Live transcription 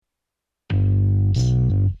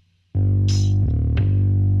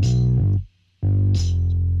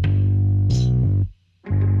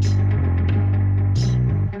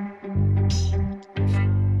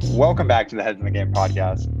Welcome back to the Heads in the Game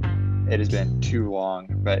podcast. It has been too long,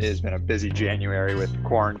 but it has been a busy January with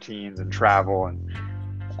quarantines and travel and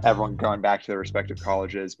everyone going back to their respective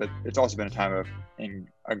colleges. But it's also been a time of an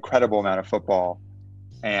incredible amount of football.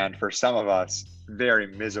 And for some of us, very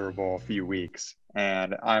miserable few weeks.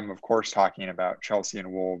 And I'm, of course, talking about Chelsea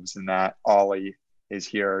and Wolves, and that Ollie is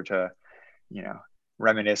here to,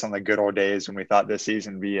 reminisce on the good old days when we thought this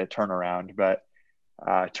season would be a turnaround. But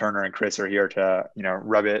Turner and Chris are here to,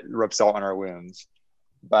 rub salt on our wounds.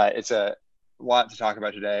 But it's a lot to talk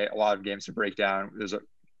about today, a lot of games to break down. There's a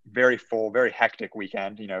very full, very hectic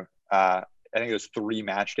weekend. I think there's 3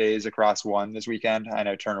 match days across one this weekend. I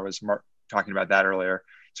know Turner was talking about that earlier.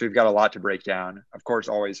 So we've got a lot to break down. Of course,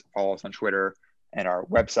 always follow us on Twitter and our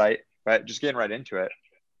website. But just getting right into it,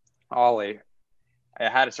 Ollie, I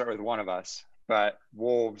had to start with one of us, but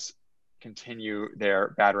Wolves continue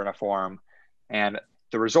their bad run of form. And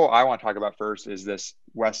the result I want to talk about first is this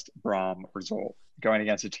West Brom result, going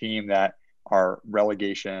against a team that are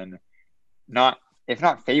relegation, if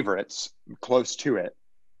not favorites, close to it,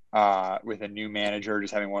 with a new manager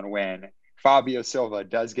just having one win. Fabio Silva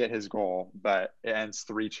does get his goal, but it ends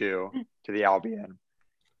 3-2 to the Albion.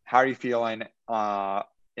 How are you feeling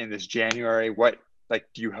in this January? What do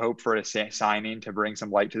you hope for a signing to bring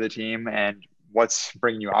some light to the team? And what's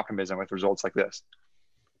bringing you optimism with results like this?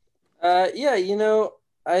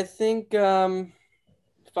 I think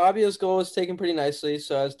Fabio's goal was taken pretty nicely,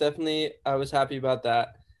 so I was happy about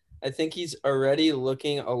that. I think he's already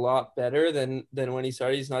looking a lot better than when he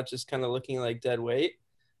started. He's not just kind of looking like dead weight,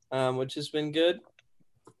 which has been good.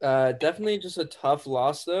 Definitely just a tough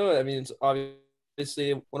loss, though. I mean, it's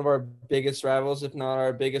obviously one of our biggest rivals, if not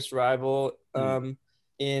our biggest rival,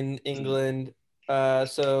 in England.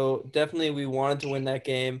 So definitely we wanted to win that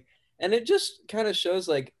game, and it just kind of shows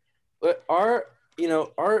our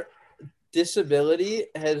disability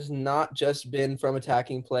has not just been from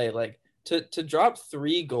attacking play. Like to drop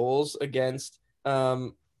 3 goals against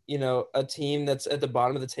a team that's at the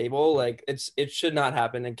bottom of the table, like it should not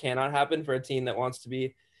happen and cannot happen for a team that wants to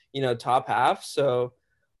be, top half. So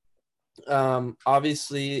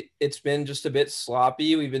obviously it's been just a bit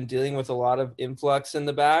sloppy. We've been dealing with a lot of influx in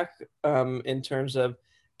the back, in terms of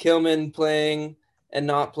Kilman playing and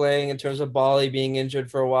not playing, in terms of Bali being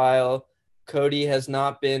injured for a while. Cody has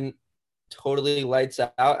not been totally lights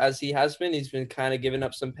out as he has been. He's been kind of giving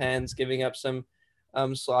up some pens, giving up some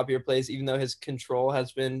sloppier plays, even though his control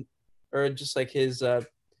has been, or just like his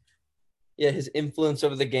influence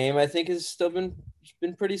over the game, I think, has still been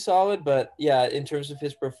pretty solid. But yeah, in terms of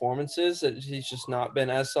his performances, he's just not been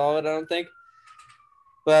as solid, I don't think.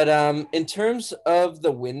 But in terms of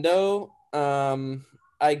the window,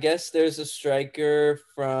 I guess there's a striker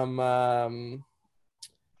from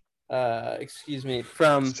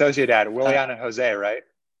from Sociedad, Willian and Jose, right?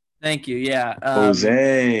 Thank you. Yeah.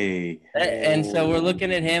 Jose. And so we're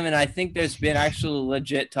looking at him, and I think there's been actual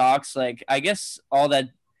legit talks. Like, I guess all that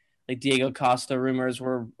Diego Costa rumors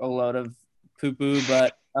were a load of poo-poo,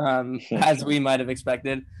 but as we might have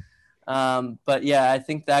expected. But yeah, I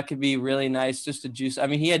think that could be really nice just to juice. I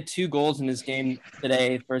mean, he had 2 goals in his game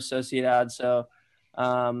today for Sociedad, so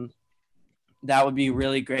that would be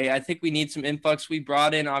really great. I think we need some influx. We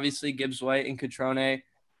brought in, obviously, Gibbs White and Cutrone.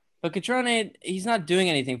 But Cutrone, he's not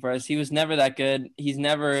doing anything for us. He was never that good. He's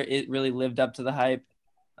never really lived up to the hype.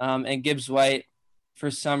 And Gibbs White,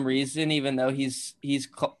 for some reason, even though he's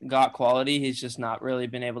got quality, he's just not really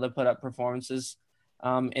been able to put up performances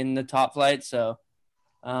in the top flight. So,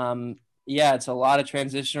 it's a lot of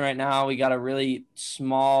transition right now. We got a really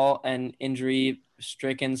small and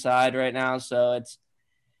injury-stricken side right now. So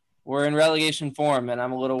we're in relegation form, and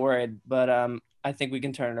I'm a little worried. But I think we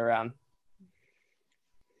can turn it around.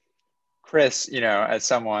 Chris, as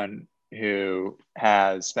someone who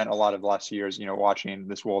has spent a lot of the last few years, watching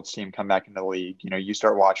this Wolves team come back into the league, you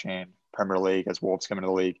start watching Premier League as Wolves come into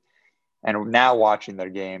the league, and now watching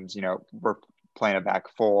their games, we're playing a back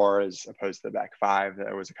 4 as opposed to the back 5 that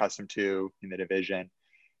I was accustomed to in the division.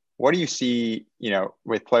 What do you see,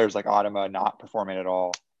 with players like Adama not performing at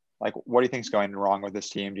all? Like, what do you think is going wrong with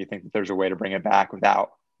this team? Do you think that there's a way to bring it back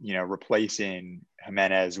without, replacing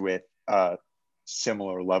Jimenez with a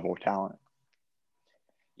similar level of talent?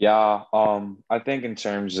 Yeah, I think in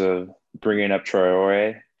terms of bringing up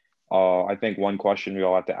Traore, I think one question we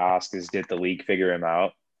all have to ask is, did the league figure him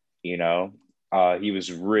out? He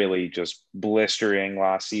was really just blistering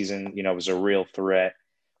last season. It was a real threat.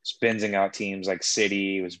 Was benzing out teams like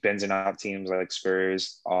City, was benzing out teams like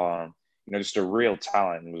Spurs. Just a real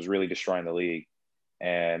talent, and was really destroying the league.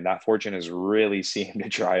 And that fortune has really seemed to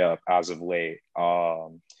dry up as of late. I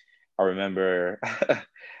remember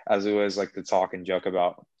as it was like the talk and joke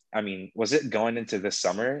about I mean, was it going into this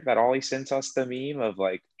summer that Ollie sent us the meme of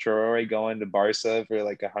like Traore going to Barca for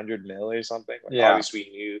like 100 mil or something? Like, Yeah. obviously,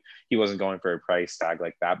 we knew he wasn't going for a price tag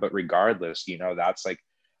like that, but regardless, that's like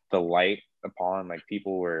the light upon like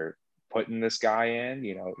people were putting this guy in.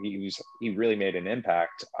 He really made an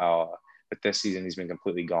impact. But this season, he's been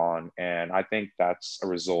completely gone, and I think that's a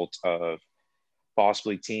result of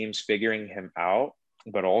possibly teams figuring him out,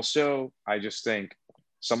 but also I just think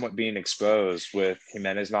somewhat being exposed with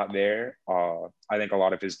Jimenez not there. I think a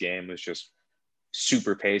lot of his game was just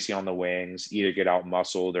super pacey on the wings, either get out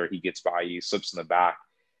muscled or he gets by you, slips in the back.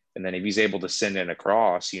 And then if he's able to send in a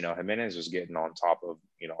cross, Jimenez was getting on top of,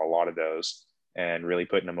 a lot of those and really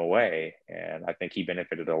putting them away. And I think he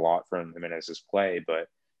benefited a lot from Jimenez's play. But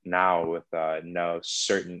now with no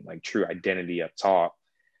certain like true identity up top,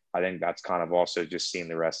 I think that's kind of also just seeing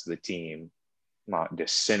the rest of the team not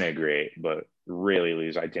disintegrate, but really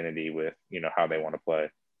lose identity with, how they want to play.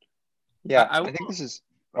 Yeah, I think this is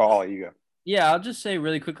 – oh, you go. Yeah, I'll just say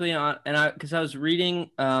really quickly because I was reading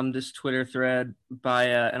this Twitter thread by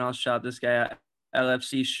and I'll shout this guy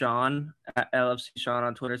LFC Sean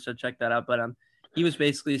on Twitter, so check that out. But he was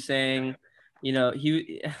basically saying,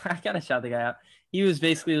 I gotta shout the guy out. He was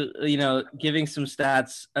basically giving some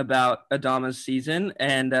stats about Adama's season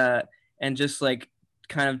and just like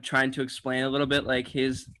kind of trying to explain a little bit like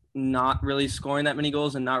his not really scoring that many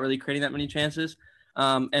goals and not really creating that many chances.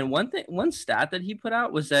 And one stat that he put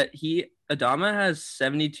out was that Adama has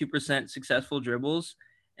 72% successful dribbles,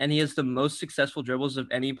 and he has the most successful dribbles of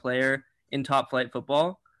any player in top flight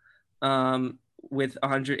football, with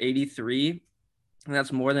 183. And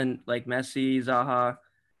that's more than like Messi, Zaha,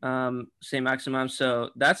 Saint-Maximin. So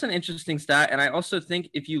that's an interesting stat. And I also think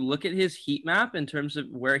if you look at his heat map in terms of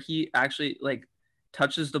where he actually like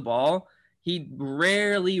touches the ball, he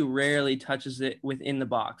rarely touches it within the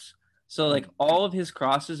box. So like all of his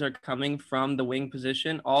crosses are coming from the wing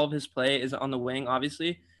position. All of his play is on the wing,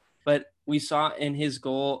 obviously. But we saw in his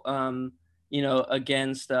goal,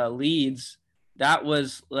 against Leeds, that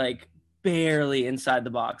was like barely inside the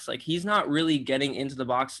box. Like he's not really getting into the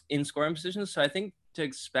box in scoring positions. So I think to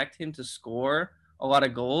expect him to score a lot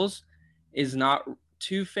of goals is not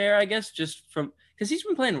too fair, I guess, just from because he's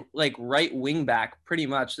been playing like right wing back pretty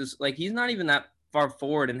much. Like he's not even that far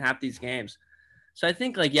forward in half these games. So I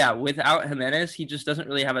think without Jimenez, he just doesn't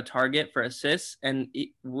really have a target for assists, and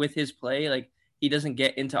with his play, like he doesn't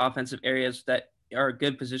get into offensive areas that are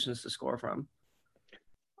good positions to score from.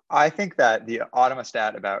 I think that the Adama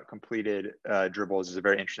stat about completed dribbles is a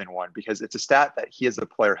very interesting one because it's a stat that he as a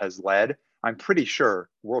player has led, I'm pretty sure,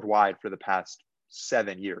 worldwide for the past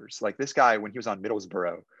 7 years. Like this guy, when he was on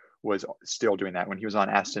Middlesbrough, was still doing that. When he was on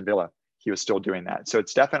Aston Villa, he was still doing that. So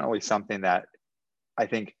it's definitely something that I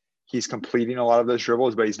think he's completing a lot of those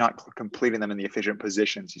dribbles, but he's not completing them in the efficient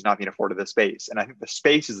positions. He's not being afforded the space. And I think the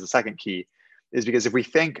space is the second key, is because if we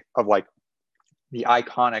think of like the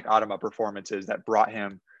iconic Adama performances that brought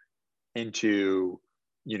him into,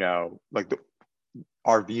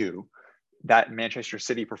 our view, that Manchester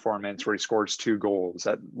City performance where he scores 2 goals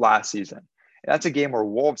that last season. That's a game where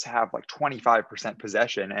Wolves have like 25%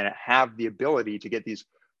 possession and have the ability to get these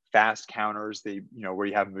fast counters, where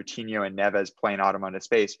you have Moutinho and Neves playing Adama into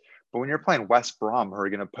space. But when you're playing West Brom, who are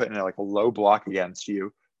going to put in like a low block against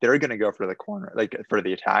you, they're going to go for the corner, like for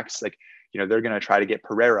the attacks. Like, they're going to try to get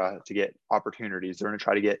Pereira to get opportunities. They're going to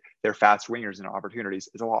try to get their fast wingers into opportunities.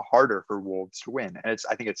 It's a lot harder for Wolves to win. And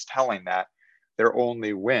I think it's telling that their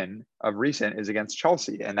only win of recent is against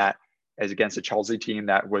Chelsea, and that is against a Chelsea team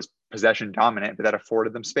that was possession dominant, but that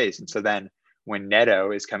afforded them space. And so then when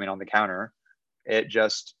Neto is coming on the counter, it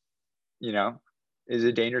just, is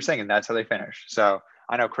a dangerous thing. And that's how they finish. So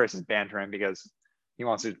I know Chris is bantering because he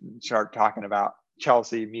wants to start talking about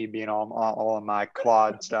Chelsea, me being all on my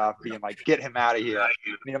Claude stuff, being like, get him out of here.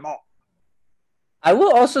 Need him all. I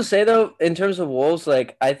will also say, though, in terms of Wolves,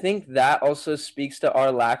 like, I think that also speaks to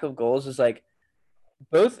our lack of goals is like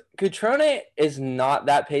both Cutrone is not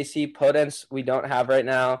that pacey. Podence we don't have right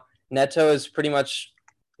now. Neto and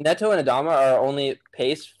Adama are only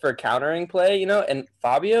pace for countering play, and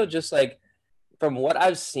Fabio, just like from what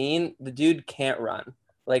I've seen, the dude can't run.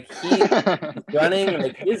 Like he's running,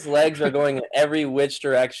 like his legs are going in every which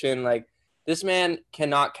direction. Like this man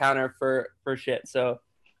cannot counter for shit. So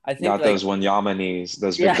I think got those Wanyama knees,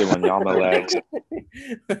 those Victor Wanyama legs.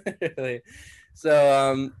 Really.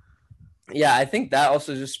 So I think that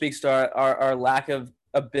also just speaks to our lack of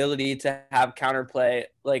ability to have counterplay,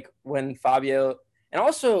 like when Fabio, and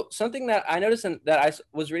also something that I noticed and that I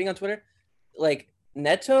was reading on Twitter, like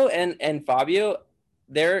Neto and Fabio,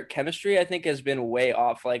 their chemistry, I think, has been way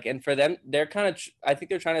off. Like, and for them, they're kind of, I think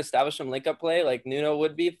they're trying to establish some link up play like Nuno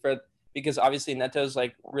would be because obviously Neto's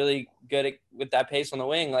like really good with that pace on the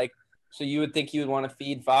wing. Like, so you would think you would want to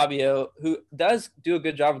feed Fabio, who does do a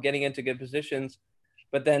good job of getting into good positions.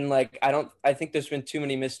 But then, like, I think there's been too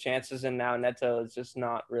many missed chances, and now Neto is just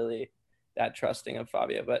not really that trusting of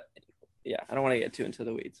Fabio. But yeah, I don't want to get too into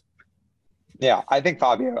the weeds. Yeah, I think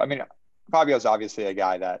Fabio. I mean, Fabio's obviously a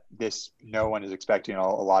guy that no one is expecting a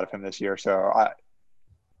lot of him this year. So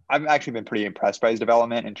I've actually been pretty impressed by his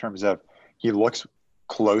development in terms of he looks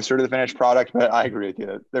closer to the finished product. But I agree with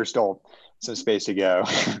you. There's still some space to go.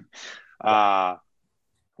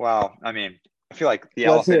 Well, I mean, I feel like the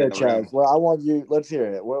Let's elephant hear in it, the room. Chaz. Well, I want you. Let's hear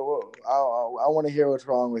it. I want to hear what's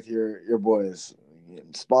wrong with your boys.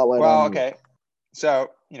 Spotlight Well, on you. okay.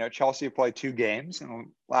 So, Chelsea played 2 games in the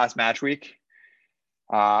last match week,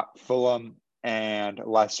 Fulham and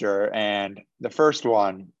Leicester. And the first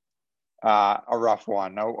one, a rough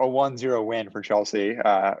one, a 1-0 win for Chelsea.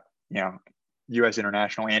 U.S.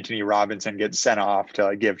 international Anthony Robinson gets sent off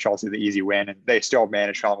to give Chelsea the easy win, and they still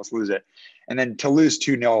managed to almost lose it. And then to lose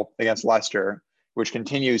 2-0 against Leicester, which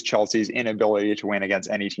continues Chelsea's inability to win against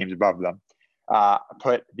any teams above them,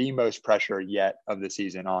 put the most pressure yet of the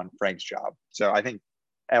season on Frank's job. So I think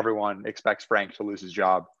everyone expects Frank to lose his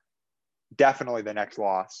job. Definitely the next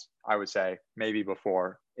loss, I would say, maybe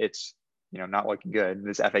before. It's, not looking good.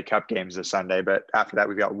 This FA Cup game is this Sunday, but after that,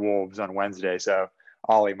 we've got Wolves on Wednesday. So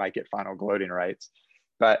Ollie might get final gloating rights.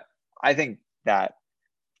 But I think that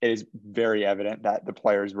it is very evident that the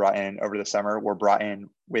players brought in over the summer were brought in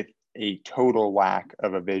with a total lack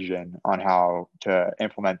of a vision on how to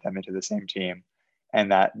implement them into the same team,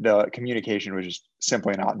 and that the communication was just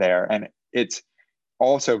simply not there. And it's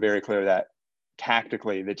also very clear that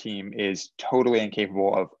tactically the team is totally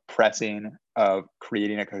incapable of pressing, of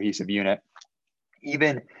creating a cohesive unit.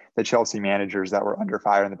 Even the Chelsea managers that were under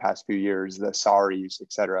fire in the past few years, the Sarris,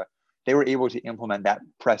 et cetera, they were able to implement that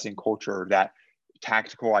pressing culture, that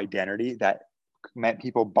tactical identity that meant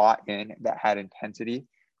people bought in, that had intensity.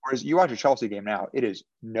 Whereas you watch a Chelsea game now, it is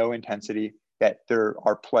no intensity, that there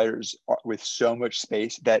are players with so much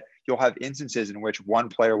space that you'll have instances in which one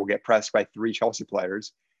player will get pressed by 3 Chelsea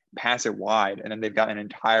players, pass it wide, and then they've got an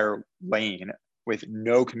entire lane with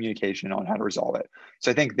no communication on how to resolve it. So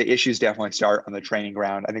I think the issues definitely start on the training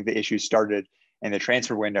ground. I think the issues started in the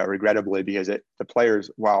transfer window, regrettably, because the players,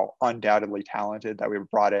 while undoubtedly talented that we were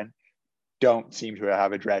brought in, don't seem to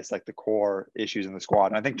have addressed like the core issues in the squad.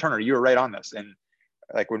 And I think, Turner, you were right on this. And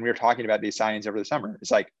like when we were talking about these signings over the summer, it's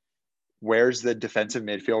like, where's the defensive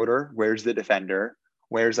midfielder? Where's the defender?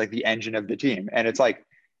 Where's like the engine of the team? And it's like,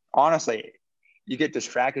 honestly, you get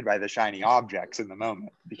distracted by the shiny objects in the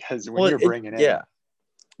moment, because when you're bringing in,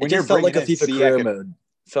 it just felt like a FIFA career mode.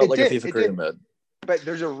 Felt like a FIFA career mode. But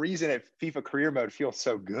there's a reason that FIFA career mode feels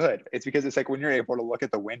so good. It's because it's like when you're able to look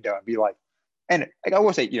at the window and be like, and like I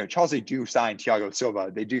will say, Chelsea do sign Thiago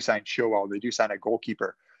Silva, they do sign Chilwell, they do sign a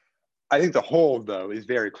goalkeeper. I think the whole, though, is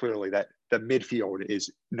very clearly that the midfield is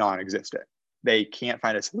non-existent. They can't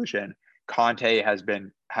find a solution. Conte has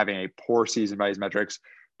been having a poor season by his metrics,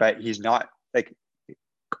 but he's not like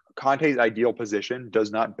Conte's ideal position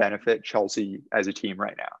does not benefit Chelsea as a team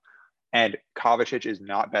right now. And Kovacic is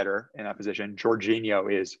not better in that position.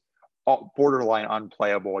 Jorginho is borderline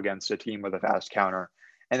unplayable against a team with a fast counter.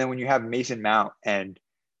 And then when you have Mason Mount and,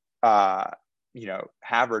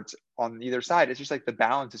 Havertz on either side, it's just like the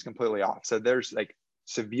balance is completely off. So there's like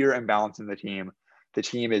severe imbalance in the team. The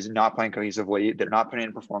team is not playing cohesively. They're not putting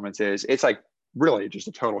in performances. It's like really just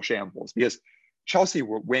a total shambles, because Chelsea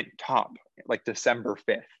went top like December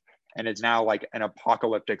 5th. And it's now like an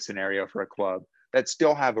apocalyptic scenario for a club that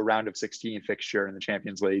still have a round of 16 fixture in the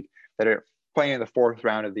Champions League, that are playing in the 4th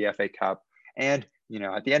round of the FA Cup. And,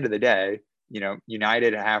 at the end of the day,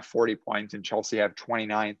 United have 40 points and Chelsea have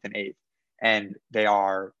 29th and 8th. And they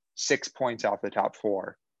are 6 points off the top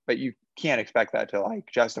 4. But you can't expect that to like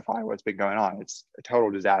justify what's been going on. It's a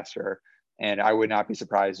total disaster. And I would not be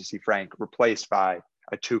surprised to see Frank replaced by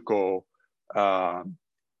a Tuchel,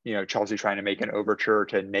 Chelsea trying to make an overture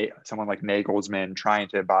to someone like Nagelsmann, trying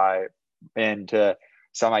to buy into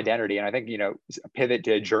some identity. And I think, a pivot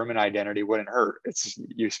to a German identity wouldn't hurt. It's,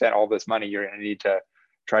 you spent all this money, you're going to need to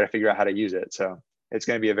try to figure out how to use it. So it's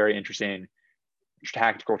going to be a very interesting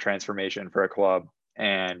tactical transformation for a club,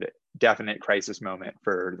 and definite crisis moment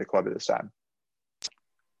for the club at this time.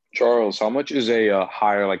 Charles, how much is a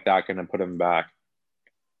hire like that going to put him back?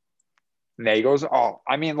 Nagels? Oh,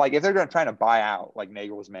 I mean, like if they're trying to buy out like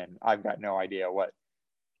Nagelsmann, I've got no idea what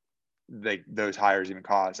those hires even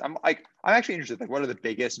cost. I'm actually interested. Like, what are the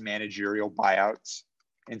biggest managerial buyouts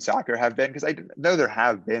in soccer have been, because I know there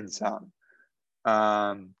have been some.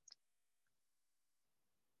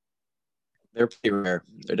 They're pretty rare.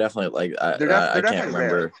 They're definitely like They're I can't definitely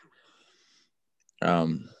remember. rare.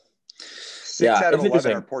 6 out of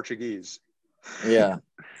 11 are Portuguese. Yeah,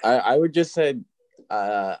 I would just say,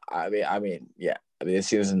 I mean, this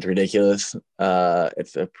season's ridiculous.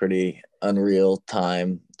 It's a pretty unreal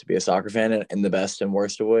time to be a soccer fan in the best and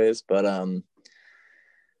worst of ways. But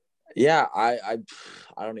yeah, I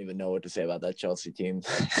don't even know what to say about that Chelsea team.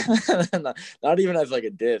 not even as like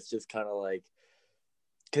a diss, just kind of like,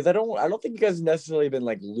 because I don't think you guys have necessarily been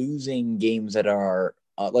like losing games that are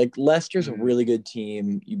like Leicester's a really good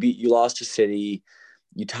team. You lost to City,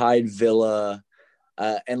 you tied Villa,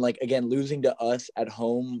 and like again losing to us at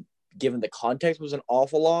home, given the context, was an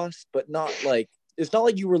awful loss, but not like it's not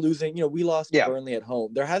like you were losing. You know, we lost to Burnley at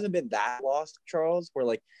home. There hasn't been that loss, Charles, where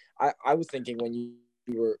like I was thinking when you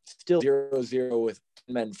were still 0-0 with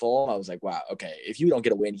men full, I was like, wow, okay, if you don't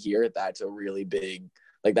get a win here, that's a really big.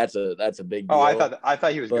 Like that's a big deal. Oh, I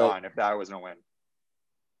thought he was gone if that wasn't a win.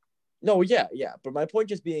 No, yeah. But my point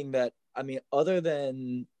just being that, I mean, other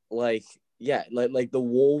than like the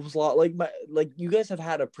Wolves lot, like you guys have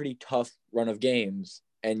had a pretty tough run of games,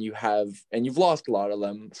 and you've lost a lot of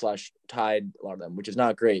them / tied a lot of them, which is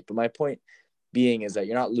not great. But my point being is that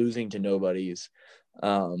you're not losing to nobodies.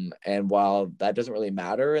 And while that doesn't really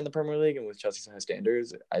matter in the Premier League and with Chelsea's high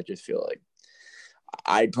standards, I just feel like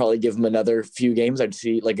I'd probably give them another few games. I'd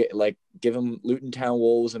see like give them Luton Town,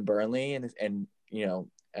 Wolves, and Burnley, and you know,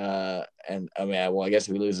 and I mean, I guess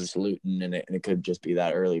if we lose this to Luton, and it could just be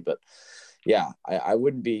that early, but yeah, I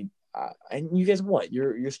wouldn't be. And you guys, what?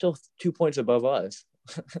 You're still 2 points above us.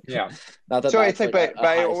 Yeah. Not that so that's it's like, but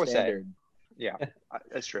I will say, yeah,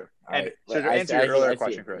 that's true. And right, so to answer your earlier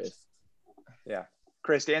question, Chris. Yeah.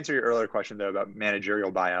 Chris, to answer your earlier question, though, about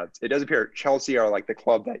managerial buyouts, it does appear Chelsea are like the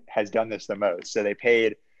club that has done this the most. So they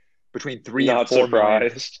paid between 3 and 4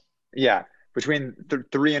 million. Yeah. Between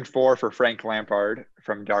 3 and 4 for Frank Lampard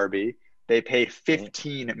from Derby. They paid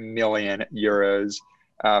 15 million euros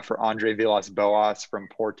for Andre Villas-Boas from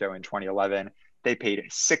Porto in 2011. They paid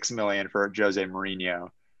 6 million for Jose Mourinho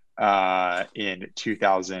in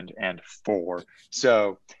 2004.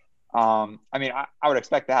 So, I mean, I would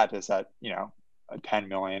expect that to set, you know, 10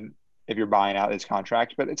 million if you're buying out this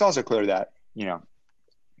contract, but it's also clear that, you know,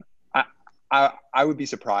 I would be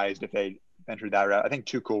surprised if they ventured that route. I think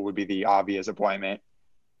Tuchel would be the obvious appointment,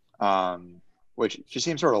 which just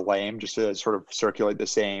seems sort of lame, just to sort of circulate the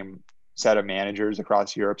same set of managers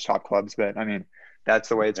across Europe's top clubs. But I mean, that's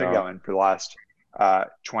the way it's been going for the last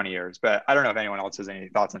 20 years. But I don't know if anyone else has any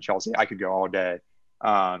thoughts on Chelsea. I could go all day,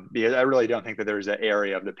 because I really don't think that there's an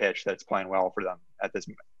area of the pitch that's playing well for them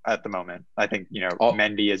at the moment. I think, you know,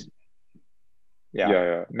 Mendy is.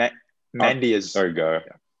 Mendy is. There you go.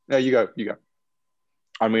 Yeah. No, you go.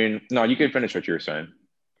 I mean, no, you can finish what you were saying.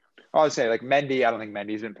 I would say, like, Mendy, I don't think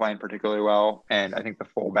Mendy's been playing particularly well. And I think the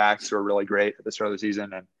fullbacks were really great at the start of the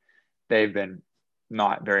season, and they've been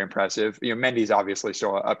not very impressive. You know, Mendy's obviously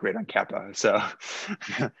still an upgrade on Kepa, so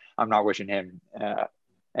I'm not wishing him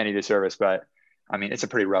any disservice. But, I mean, it's a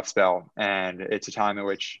pretty rough spell, and it's a time in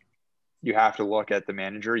which you have to look at the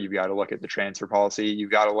manager. You've got to look at the transfer policy.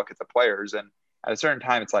 You've got to look at the players. And at a certain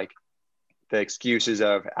time, it's like the excuses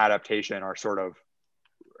of adaptation are sort of,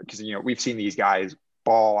 because, you know, we've seen these guys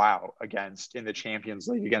ball out in the Champions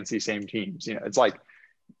League against these same teams. You know, it's like,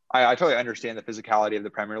 I totally understand the physicality of the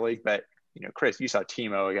Premier League, but, you know, Chris, you saw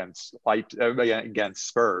Timo against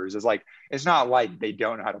Spurs. It's like, it's not like they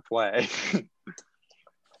don't know how to play.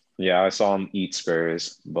 Yeah, I saw him eat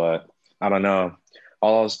Spurs, but I don't know.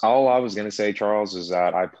 All I was gonna say, Charles, is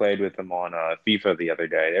that I played with them on FIFA the other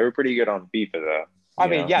day. They were pretty good on FIFA, though. I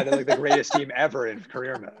mean, yeah, they're like the greatest team ever in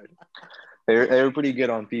career mode. They were pretty good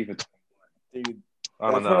on FIFA. Dude, I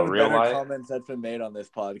don't know. Real life comments that's been made on this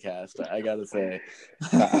podcast, I gotta say.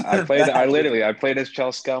 I played as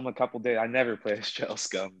Chelsea Scum a couple days. I never played as Chelsea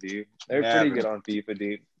Scum, dude. They're pretty good on FIFA,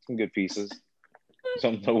 dude. Some good pieces.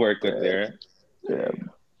 Something to work with there. Yeah.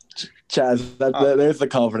 Chaz, there's the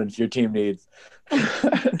confidence your team needs.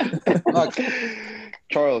 Look,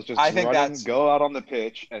 Charles, go out on the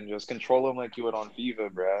pitch and just control them like you would on FIFA,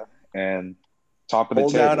 bruh. And top of the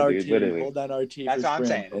table, dude, literally. Hold down our team. That's what I'm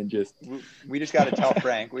saying. And we just got to tell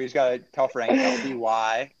Frank.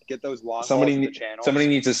 LBY, get those long balls in the channel. Somebody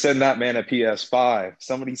needs to send that man a PS5.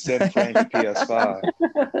 Somebody send Frank a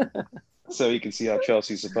PS5. So you can see how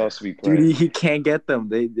Chelsea's supposed to be playing. Dude, he can't get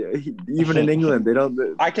them. Even in England, they don't.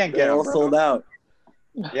 I can't get them. All sold out.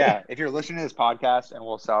 Yeah, if you're listening to this podcast and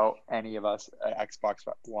we'll sell any of us an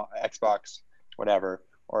Xbox, whatever,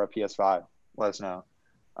 or a PS5, let us know.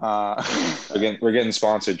 We're getting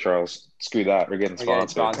sponsored, Charles. Screw that. We're getting We're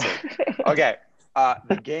sponsored. getting sponsored. Okay.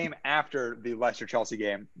 The game after the Leicester-Chelsea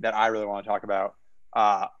game that I really want to talk about,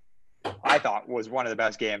 I thought was one of the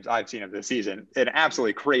best games I've seen of this season. An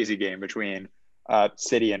absolutely crazy game between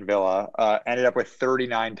City and Villa. Ended up with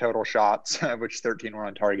 39 total shots, which 13 were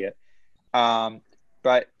on target.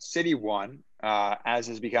 But City won, as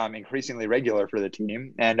has become increasingly regular for the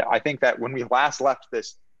team. And I think that when we last left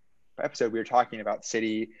this episode, we were talking about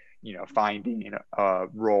City, finding a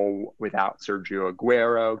role without Sergio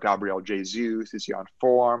Aguero. Gabriel Jesus is on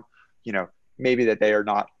form. Maybe that they are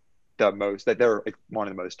not that they're one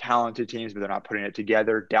of the most talented teams, but they're not putting it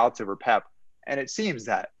together. Doubts over Pep. And it seems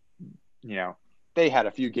that, they had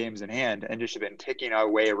a few games in hand and just have been ticking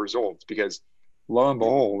away results because lo and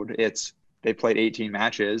behold, they played 18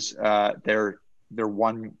 matches. They've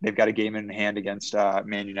got a game in hand against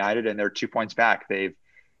Man United and they're 2 points back. They've,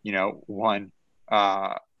 won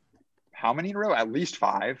how many in a row? At least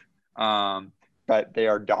 5. But they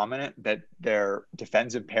are dominant. That their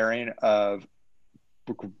defensive pairing of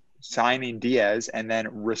signing Diaz and then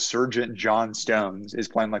resurgent John Stones is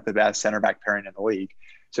playing like the best center back pairing in the league.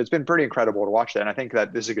 So it's been pretty incredible to watch that. And I think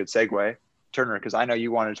that this is a good segue, Turner, because I know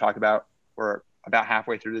you wanted to talk about we're about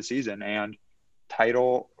halfway through the season and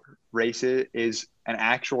title race is an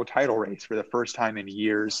actual title race for the first time in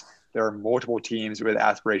years. There are multiple teams with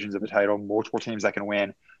aspirations of a title, multiple teams that can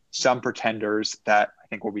win, some pretenders that I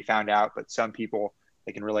think will be found out, but some people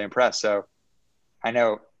that can really impress. So I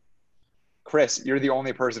know, Chris, you're the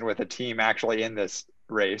only person with a team actually in this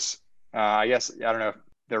race. I guess, I don't know if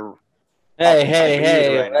they're –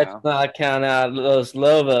 Hey, let's not count out those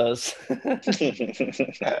Lobos.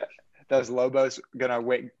 Those Lobos going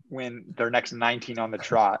to win their next 19 on the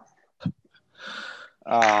trot.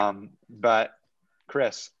 But,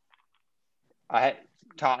 Chris,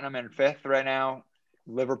 Tottenham in 5th right now.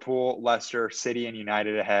 Liverpool, Leicester, City, and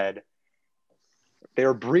United ahead. They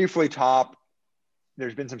were briefly top.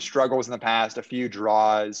 There's been some struggles in the past, a few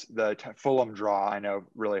draws. The Fulham draw, I know,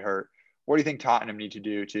 really hurt. What do you think Tottenham need to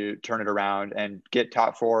do to turn it around and get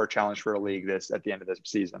top 4 or challenge for a league at the end of this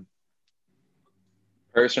season?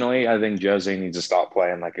 Personally, I think Jose needs to stop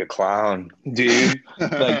playing like a clown, dude.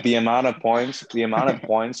 Like the amount of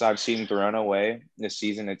points I've seen thrown away this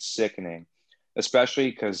season, it's sickening.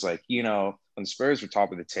 Especially because, when Spurs were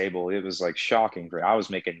top of the table, it was shocking. I was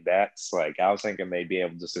making bets, I was thinking they'd be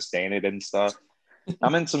able to sustain it and stuff.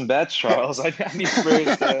 I'm in some bets, Charles. I need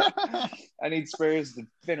Spurs to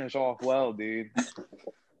finish off well, dude.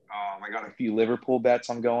 I got a few Liverpool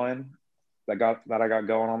bets I'm going that I got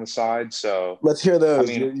going on the side. So let's hear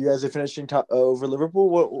those. You guys are finishing top over Liverpool.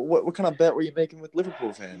 What kind of bet were you making with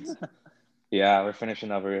Liverpool fans? Yeah, we're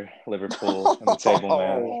finishing over Liverpool on the table,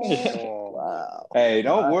 man. Wow. Hey,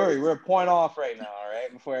 don't worry. We're a point off right now, all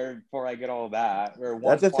right? Before I get all that.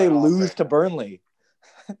 That's if they lose to Burnley.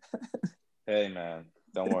 Hey, man,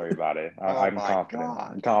 don't worry about it. I'm confident.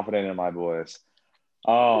 God. I'm confident in my boys.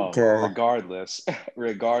 Okay.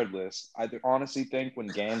 Regardless, I honestly think when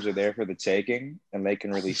games are there for the taking and they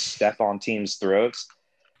can really step on teams' throats,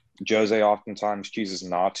 Jose oftentimes chooses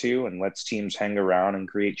not to and lets teams hang around and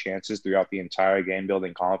create chances throughout the entire game,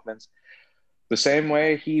 building confidence. The same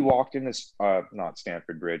way he walked in this, not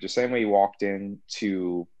Stamford Bridge, the same way he walked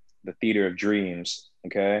into the Theater of Dreams,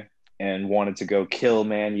 okay, and wanted to go kill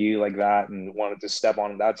Man U like that and wanted to step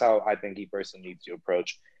on him. That's how I think he personally needs to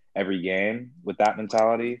approach every game, with that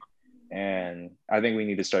mentality. And I think we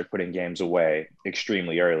need to start putting games away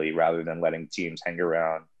extremely early rather than letting teams hang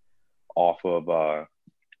around off of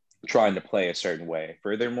trying to play a certain way.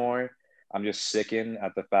 Furthermore, I'm just sickened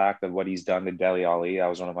at the fact of what he's done to Dele Alli. That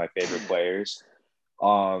was one of my favorite players.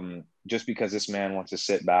 Just because this man wants to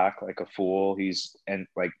sit back like a fool.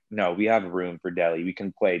 No, we have room for Dele. We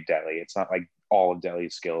can play Dele. It's not like all of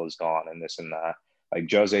Dele's skill is gone and this and that.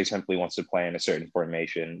 Jose simply wants to play in a certain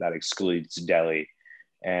formation that excludes Dele.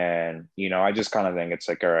 And, I just kind of think it's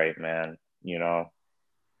all right, man,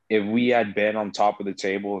 if we had been on top of the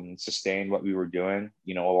table and sustained what we were doing,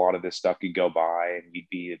 a lot of this stuff could go by and we'd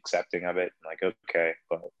be accepting of it. Okay,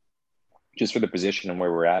 but just for the position and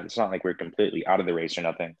where we're at, it's not like we're completely out of the race or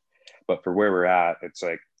nothing, but for where we're at, it's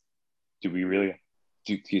do we really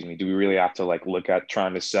have to look at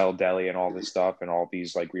trying to sell Dele and all this stuff and all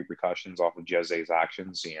these repercussions off of Jose's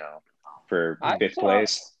actions, for 5th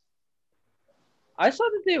place? I saw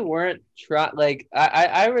that they weren't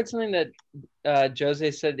I read something that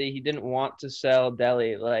Jose said that he didn't want to sell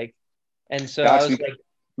Dele, and so I was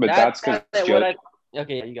that's because okay,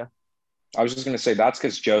 yeah, you go. I was just gonna say that's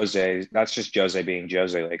because Jose. That's just Jose being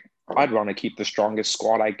Jose. I'd want to keep the strongest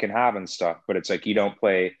squad I can have and stuff, but it's you don't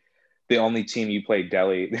play the only team you play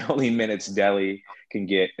Delhi, the only minutes Delhi can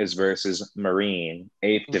get is versus Marine,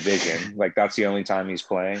 8th division. Like that's the only time he's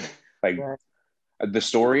playing. Like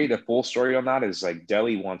the full story on that is like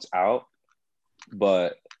Delhi wants out,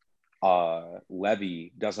 but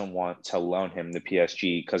Levy doesn't want to loan him to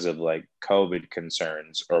PSG because of like COVID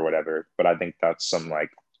concerns or whatever. But I think that's some like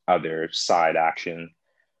other side action.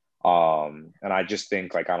 And I just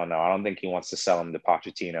think like I don't know. I don't think he wants to sell him to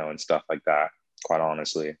Pochettino and stuff like that, quite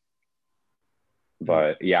honestly.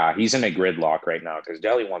 But yeah, he's in a gridlock right now because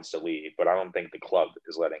Delhi wants to leave, but I don't think the club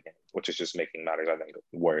is letting him, which is just making matters, I think,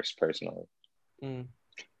 worse personally. Mm.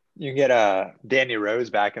 You get Danny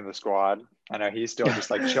Rose back in the squad. I know he's still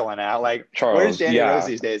just like chilling out. Like, Charles, where's Danny Rose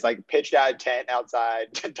these days? Like pitched out tent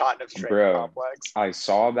outside Tottenham's training complex. I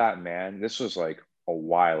saw that, man. This was like a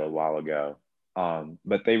while ago.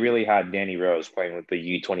 But they really had Danny Rose playing with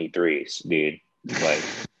the U23s, dude. Like,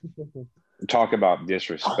 talk about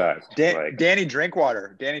disrespect. Danny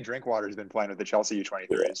Drinkwater. Danny Drinkwater's been playing with the Chelsea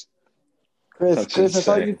U23s. Chris,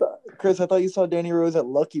 I thought you saw Danny Rose at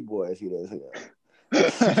Lucky Boy a few days ago.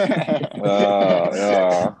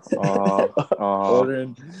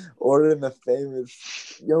 Ordering the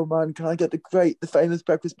famous, yo man, can I get the famous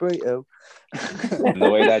breakfast burrito?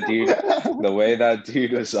 the way that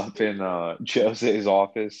dude was up in Jose's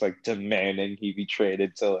office, like demanding he be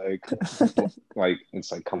traded to like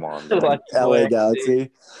it's like, come on, bro. LA Galaxy,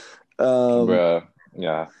 bro.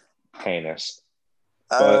 Yeah, heinous.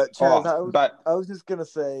 Charles, I was just gonna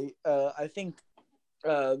say, I think,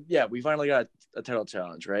 we finally got a title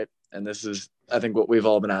challenge, right? And this is, I think, what we've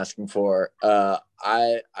all been asking for. I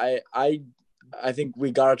think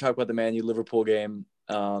we got to talk about the Man U Liverpool game.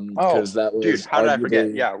 Because that was, dude, how did I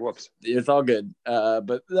forget? Yeah, whoops. It's all good.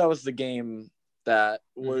 But that was the game that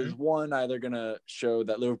was one, either gonna show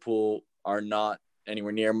that Liverpool are not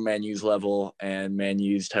anywhere near Man U's level, and Man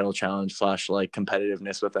U's title challenge / like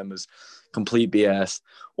competitiveness with them is complete BS,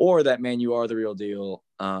 or that Man U are the real deal.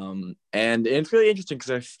 And it's really interesting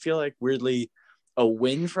because I feel like weirdly a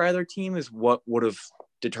win for either team is what would have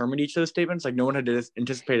determined each of those statements. Like no one had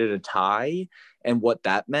anticipated a tie and what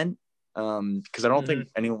that meant. Because I don't think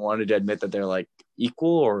anyone wanted to admit that they're like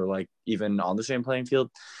equal or like even on the same playing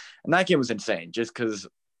field. And that game was insane just because,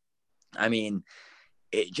 I mean,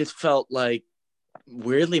 it just felt like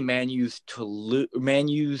weirdly Man U's to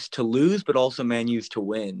lose, but also Man U's to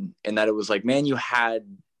win. And that it was like Man U had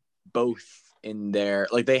both in their,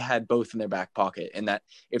 like they had both in their back pocket. And that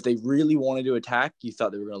if they really wanted to attack, you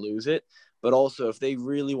thought they were going to lose it. But also if they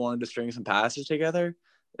really wanted to string some passes together,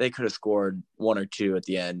 they could have scored one or two at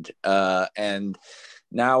the end. And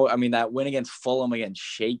now, I mean, that win against Fulham again,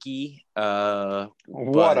 shaky.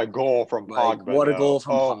 What a goal from Pogba. What a goal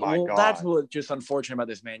from Pogba. My God. That's what's just unfortunate about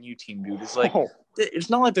this Man U team, dude. It's like, it's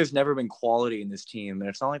not like there's never been quality in this team. And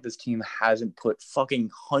it's not like this team hasn't put fucking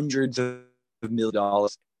hundreds of $1 million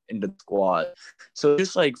into the squad. So it's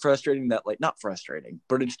just like frustrating that, like, not frustrating,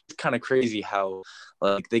 but it's kind of crazy how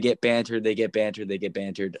like they get bantered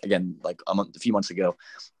again, like a few months ago.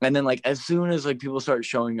 And then like as soon as like people start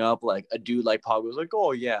showing up, like a dude like Pogba was like,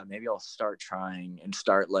 oh yeah, maybe I'll start trying and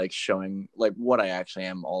start like showing like what I actually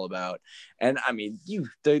am all about. And I mean,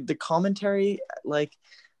 the commentary like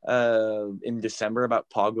in December about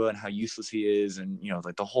Pogba and how useless he is, and you know,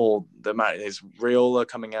 like the amount is Raiola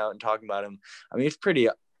coming out and talking about him. I mean, it's pretty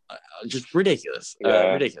just ridiculous.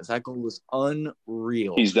 Ridiculous. That goal was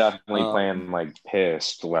unreal. He's definitely playing like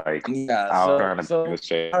pissed, like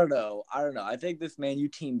I don't know. I think this Man U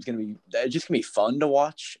team's gonna be fun to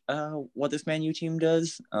watch. What this Man U team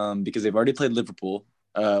does, because they've already played Liverpool.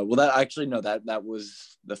 That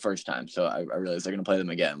was the first time. So I realized they're gonna play them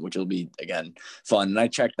again, which will be again fun. And I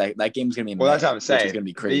checked that game's gonna be that's what I'm saying. It's gonna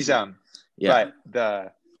be crazy.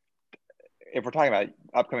 But if we're talking about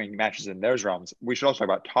upcoming matches in those realms, we should also talk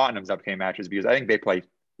about Tottenham's upcoming matches because I think they play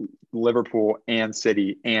Liverpool and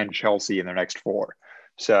City and Chelsea in their next 4.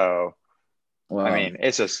 So, wow. I mean,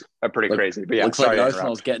 it's just a pretty crazy. But yeah, looks like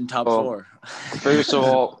Arsenal's getting top 4. First of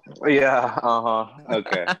all,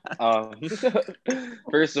 okay.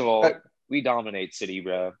 First of all, we dominate City,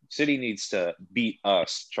 bro. City needs to beat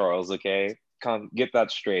us, Charles. Okay, come get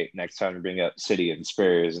that straight next time you bring up City and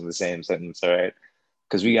Spurs in the same sentence. All right.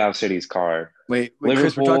 Because we have City's car. Wait,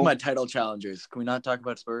 Chris, we're talking about title challengers. Can we not talk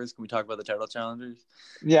about Spurs? Can we talk about the title challengers?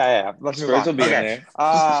 Yeah. Let's move on. Spurs will be in there.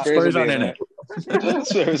 Spurs will be in there.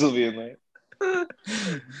 Spurs will be in there.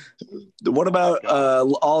 What about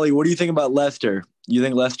Ollie? What do you think about Leicester? You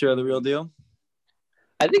think Leicester are the real deal?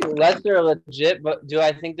 I think Leicester are legit, but do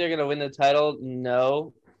I think they're going to win the title?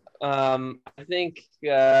 No. I think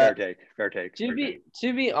fair take. To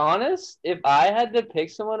be honest, if I had to pick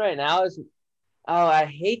someone right now, Oh, I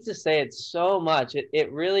hate to say it so much.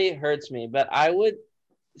 It really hurts me, but I would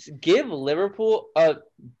give Liverpool a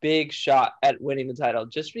big shot at winning the title.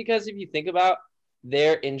 Just because if you think about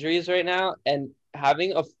their injuries right now and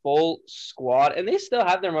having a full squad, and they still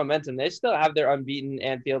have their momentum, they still have their unbeaten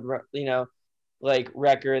Anfield, like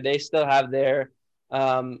record. They still have their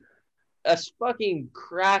a fucking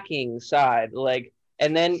cracking side. Like,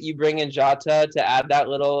 and then you bring in Jota to add that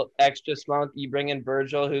little extra spunk. You bring in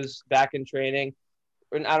Virgil, who's back in training.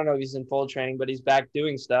 I don't know if he's in full training, but he's back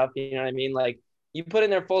doing stuff. You know what I mean? Like, you put in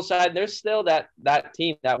their full side, there's still that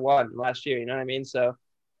team that won last year. You know what I mean? So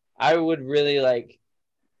I would really like.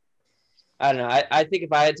 I don't know. I think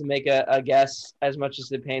if I had to make a guess, as much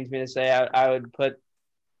as it pains me to say, I would put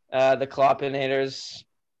the Kloppinators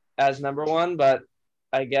as number one. But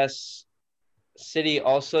I guess City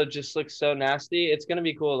also just looks so nasty. It's gonna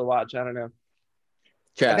be cool to watch. I don't know.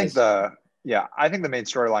 I think Chaz. I think the main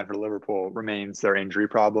storyline for Liverpool remains their injury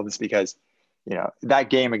problems because, that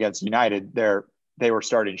game against United, they were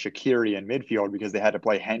starting Shaqiri in midfield because they had to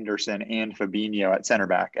play Henderson and Fabinho at center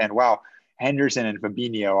back. And while Henderson and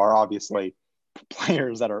Fabinho are obviously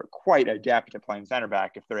players that are quite adept at playing center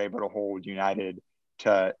back if they're able to hold United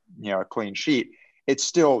to, a clean sheet, it's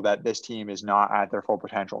still that this team is not at their full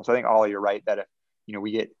potential. So I think, Ollie, you're right that if,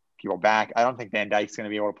 we get people back, I don't think Van Dijk's going to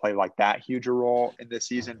be able to play like that huge a role in this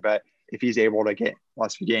season. But if he's able to get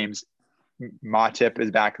last few games, Matip is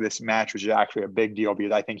back this match, which is actually a big deal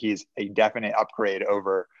because I think he's a definite upgrade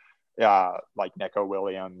over like Neco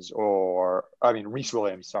Williams Reece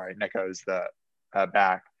Williams. Sorry, Neco's the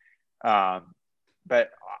back. But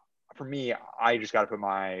for me, I just got to put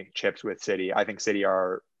my chips with City. I think City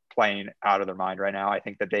are playing out of their mind right now. I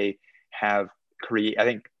think that they have I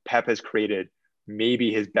think Pep has created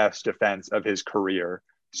maybe his best defense of his career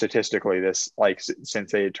statistically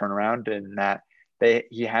since they turned around, and that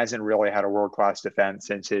he hasn't really had a world-class defense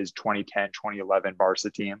since his 2010 2011 Barca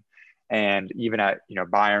team. And even at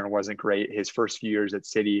Bayern wasn't great. His first few years at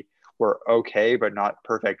City were okay but not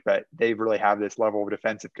perfect, but they really have this level of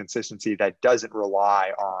defensive consistency that doesn't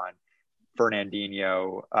rely on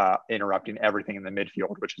Fernandinho interrupting everything in the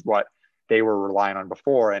midfield, which is what they were relying on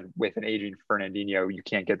before. And with an aging Fernandinho, you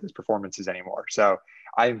can't get those performances anymore. So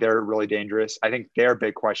I think they're really dangerous. I think their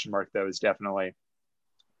big question mark, though, is definitely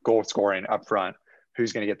goal scoring up front.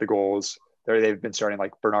 Who's going to get the goals? They've been starting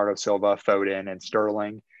like Bernardo Silva, Foden, and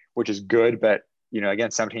Sterling, which is good. But,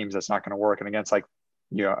 against some teams, that's not going to work. And against a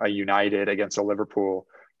United, against a Liverpool,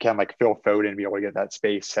 can like Phil Foden be able to get that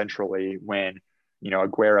space centrally when,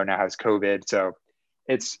 Aguero now has COVID. So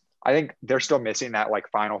I think they're still missing that like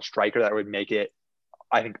final striker that would make it,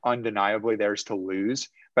 I think, undeniably theirs to lose.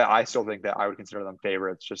 But I still think that I would consider them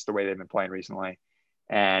favorites just the way they've been playing recently.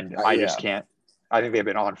 And I just can't. I think they've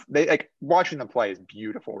been watching them play is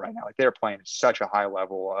beautiful right now. Like they're playing such a high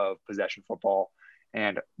level of possession football,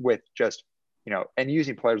 and with just, and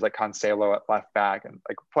using players like Cancelo at left back and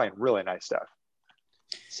like playing really nice stuff.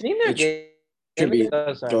 Seeing their game.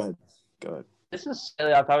 Go ahead. This is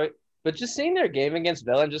silly off topic, but just seeing their game against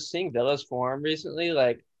Villa and just seeing Villa's form recently,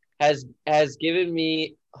 like has given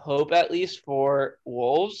me hope at least for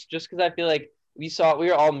Wolves. Just because I feel like we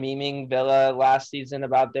were all memeing Villa last season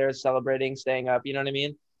about their celebrating staying up. You know what I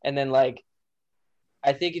mean? And then like,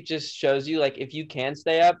 I think it just shows you like if you can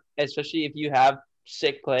stay up, especially if you have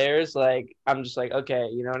sick players. Like I'm just like, okay,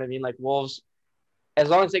 you know what I mean? Like Wolves, as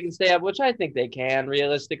long as they can stay up, which I think they can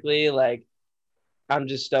realistically, like I'm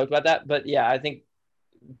just stoked about that. But yeah, I think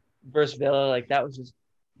versus Villa, like that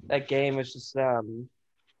game was just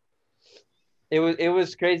it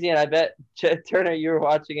was crazy, and I bet Turner, you were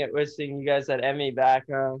watching it, wishing you guys had Emmy back.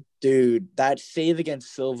 Dude, that save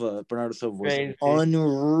against Bernardo Silva was Crazy.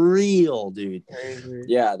 Unreal, dude. Crazy.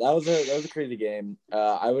 Yeah, that was a crazy game.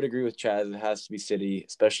 I would agree with Chaz. It has to be City,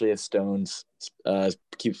 especially if Stones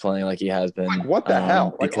keeps playing like he has been. Like, what the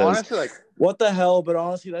hell? Like honestly, like what the hell? But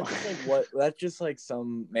honestly, that's just like that's just like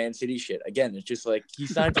some Man City shit. Again, it's just like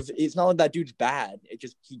he's not. It's not like that dude's bad. He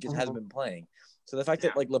just hasn't been playing. So the fact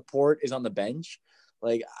that like Laporte is on the bench,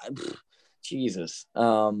 like, Jesus.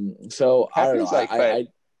 So I don't know.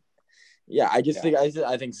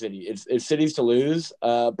 I think City. It's City's to lose.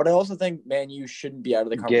 But I also think Man U shouldn't be out of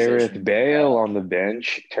the conversation. Gareth Bale on the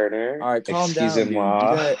bench. Turner. All right, calm down, dude.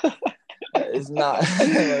 It's not.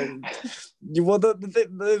 Well, the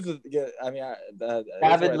thing is, I mean,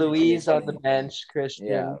 David Luiz on the bench.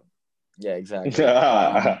 Christian. Yeah, exactly.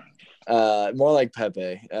 More like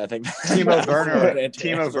Pepe. I think Timo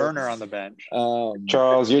Werner on the bench.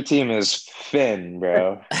 Charles, your team is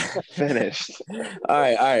bro. Finished. All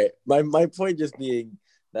right. My point just being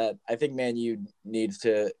that I think Man U needs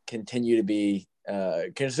to continue to be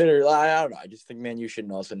consider. I don't know. I just think Man U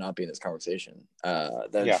shouldn't also not be in this conversation.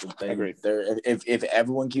 That's the thing. agreed. If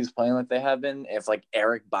everyone keeps playing like they have been, if like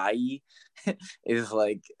Eric Bailly is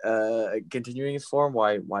like continuing his form,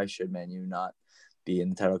 why should Man U not be in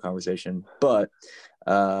the title conversation? But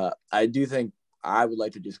I do think I would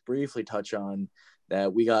like to just briefly touch on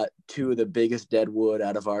that we got two of the biggest deadwood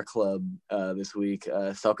out of our club this week,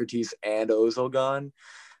 Socrates and Ozil gone.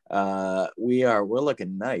 We're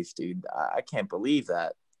looking nice, dude. I can't believe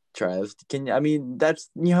that, Travis. That's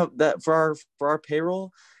that for our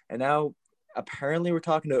payroll, and now apparently we're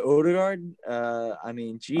talking to Odegaard.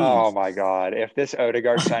 Geez. Oh my God! If this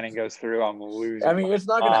Odegaard signing goes through, I'm losing. It's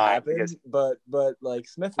not gonna happen. Because, but like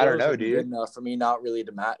Smith, I don't know, dude. Good enough for me not really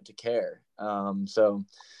to care. So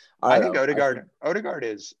I think Odegaard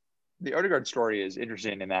is the Odegaard story is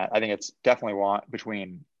interesting in that I think it's definitely one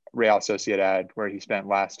between Real Sociedad, where he spent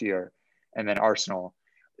last year, and then Arsenal.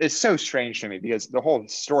 It's so strange to me because the whole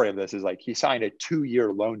story of this is like he signed a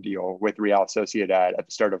 2-year loan deal with Real Sociedad at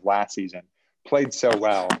the start of last season, played so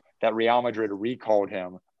well that Real Madrid recalled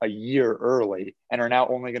him a year early and are now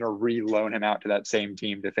only going to re-loan him out to that same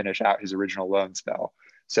team to finish out his original loan spell.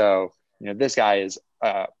 So, this guy is,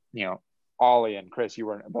 Ollie and Chris, you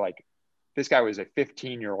weren't, but like, this guy was a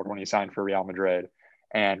 15-year-old when he signed for Real Madrid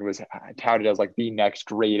and was touted as like the next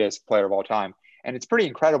greatest player of all time. And it's pretty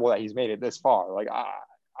incredible that he's made it this far. Like,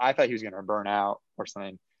 I thought he was going to burn out or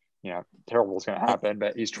something, terrible was going to happen,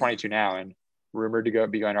 but he's 22 now and rumored to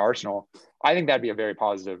be going to Arsenal. I think that'd be a very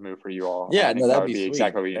positive move for you all. Yeah, no, that'd be sweet.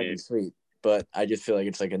 Exactly what you need. That'd be sweet. But I just feel like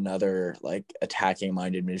it's like another like attacking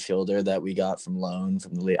minded midfielder that we got from loan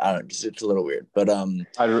from the league. I don't know, it's a little weird. But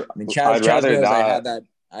Chaz knows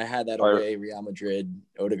I had that away Real Madrid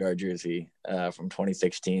Odegaard jersey from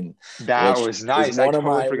 2016. That was nice. I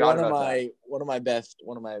totally forgot about that. One of my best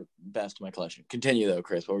in my collection. Continue though,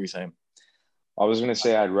 Chris. What were you saying? I was gonna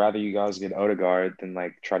say I'd rather you guys get Odegaard than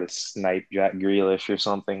like try to snipe Jack Grealish or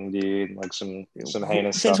something, dude. Like some heinous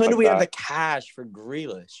stuff. Since when like do we that. have the cash for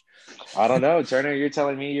Grealish? I don't know, Turner. You're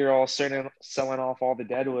telling me you're all selling off all the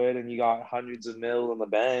deadwood and you got hundreds of mil in the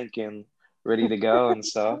bank and ready to go and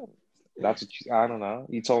stuff. That's what I don't know.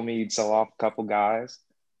 You told me you'd sell off a couple guys.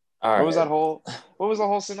 What was the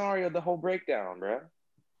whole scenario? The whole breakdown, bro.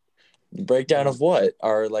 Breakdown of what?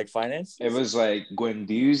 Our like finance? It was like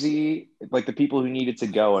Guendouzi, like the people who needed to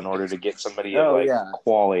go in order to get somebody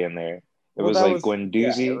quality in there. It was like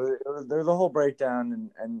Guendouzi. Yeah, there was a whole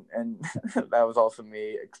breakdown, and that was also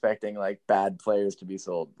me expecting like bad players to be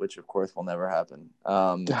sold, which of course will never happen.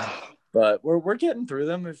 But we're getting through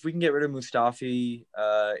them. If we can get rid of Mustafi,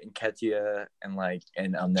 Nketiah,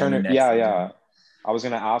 and Turner, yeah. I was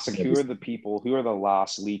gonna ask, like, who are the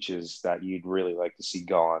last leeches that you'd really like to see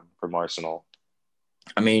gone from Arsenal?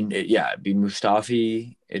 It'd be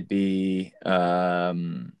Mustafi. It'd be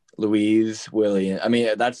Luiz, Willian.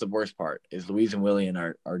 That's the worst part. Is Luiz and Willian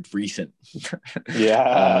are recent.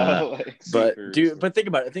 Yeah. But think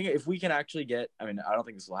about it. I think if we can actually get, I don't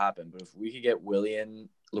think this will happen, but if we could get Willian,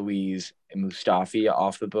 Luiz, and Mustafi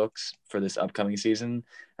off the books for this upcoming season,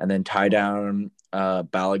 and then tie down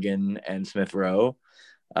Balogun and Smith Rowe,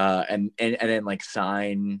 and then like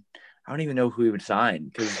sign. I don't even know who we would sign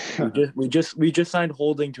because we just signed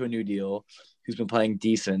Holding to a new deal, who's been playing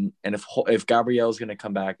decent. And if Gabriel's going to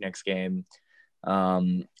come back next game,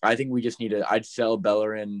 I think we just need to. I'd sell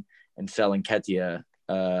Bellerin and sell Nketiah,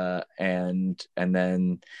 and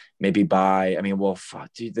then maybe buy.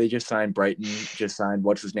 Dude, they just signed Brighton. Just signed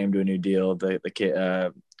what's his name to a new deal. The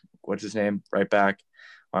kid, what's his name? Right back.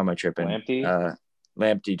 Why am I tripping?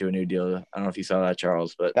 Lamptey to a new deal. I don't know if you saw that,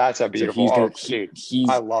 Charles, but that's a beautiful.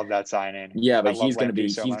 I love that signing. Yeah, but he's gonna be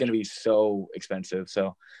so expensive.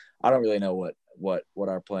 So I don't really know what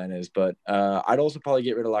our plan is, but I'd also probably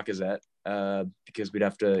get rid of Lacazette because we'd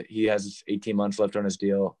have to. He has 18 months left on his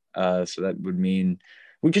deal, so that would mean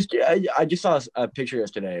I just saw a picture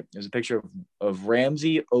yesterday. There's a picture of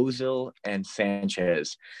Ramsey, Ozil, and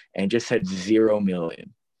Sanchez, and it just said 0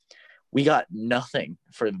 million. We got nothing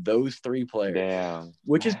for those three players. Damn.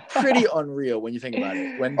 Which is pretty unreal when you think about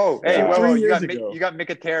it. You got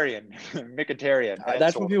Mkhitaryan. Mkhitaryan.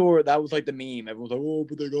 That's what people were. That was like the meme. Everyone was like, "Oh,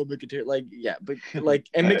 but they got Mkhitaryan." Like, yeah, but like,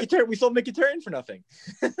 and Mkhitaryan, we sold Mkhitaryan for nothing.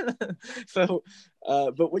 So,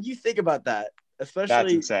 but when you think about that,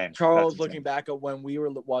 especially Charles looking back at when we were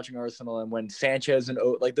watching Arsenal and when Sanchez and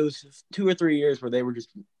like those 2 or 3 years where they were just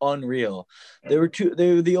unreal. They were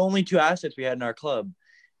the only two assets we had in our club.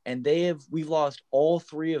 And we've lost all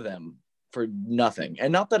three of them for nothing.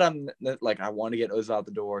 And not that I'm like, I want to get Ozil out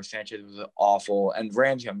the door. Sanchez was awful. And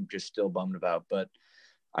Ramsey, I'm just still bummed about. But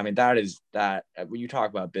that when you talk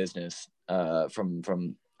about business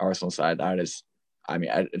from Arsenal side, I mean,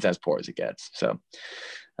 it's as poor as it gets. So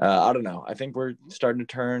I don't know. I think we're starting to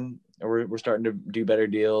turn, or we're starting to do better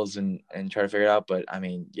deals and try to figure it out. But I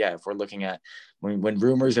mean, yeah, if we're looking at when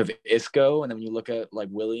rumors of Isco, and then when you look at like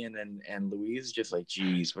Willian and Luis, just like,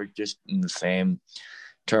 geez, we're just in the same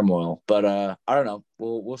turmoil. But I don't know.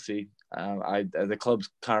 We'll see. The club's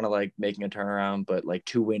kind of like making a turnaround, but like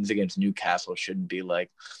 2 wins against Newcastle shouldn't be like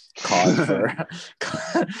cause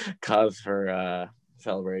for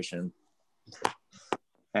celebration.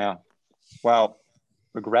 Yeah. Well,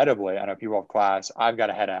 regrettably, I know people have class. I've got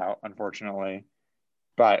to head out, unfortunately,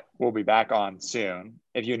 but we'll be back on soon.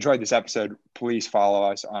 If you enjoyed this episode, please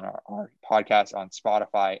follow us on our podcast on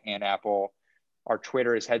Spotify and Apple. Our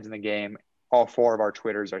Twitter is Heads in the Game. All 4 of our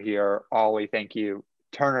Twitters are here. Ollie, thank you.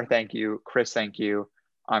 Turner, thank you. Chris, thank you.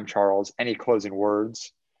 I'm Charles. Any closing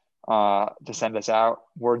words to send us out?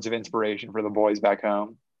 Words of inspiration for the boys back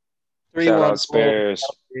home? 3-1 Spurs.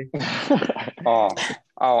 Oh,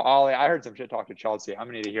 Ollie, I heard some shit talk to Chelsea. I'm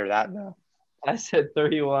going to need to hear that now. I said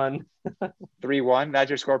 3-1. 3-1? That's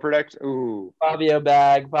your score predict? Ooh. Fabio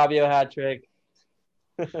hat trick.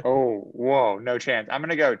 Oh, whoa, no chance. I'm going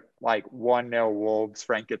to go like 1-0 Wolves.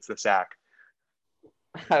 Frank gets the sack.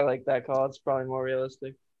 I like that call. It's probably more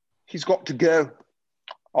realistic. He's got to go.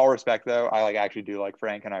 All respect, though. I actually do like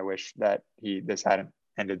Frank, and I wish that this hadn't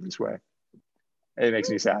ended this way. It makes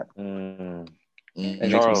me sad. Charles,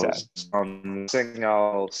 thing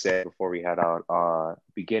I'll say before we head out,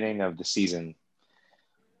 beginning of the season,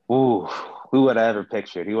 who would have ever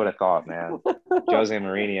pictured? Who would have thought, man? Jose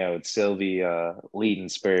Mourinho would still be leading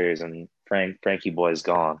Spurs, and Frankie Boy's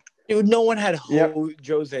gone. Dude, no one had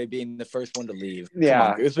Jose being the first one to leave.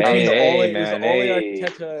 Yeah. It was between Ole,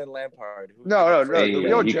 Arteta, and Lampard. No. The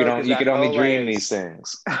real you can only dream these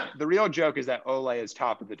things. The real joke is that Ole is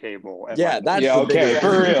top of the table. And that's okay,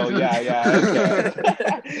 for real. Yeah.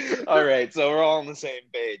 Okay. All right, so we're all on the same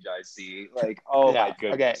page, I see. Like, my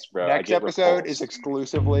goodness, bro. Next episode is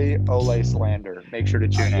exclusively Ole slander. Make sure to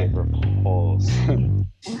tune in. Repulsed.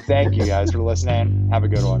 Thank you guys for listening. Have a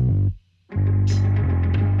good one.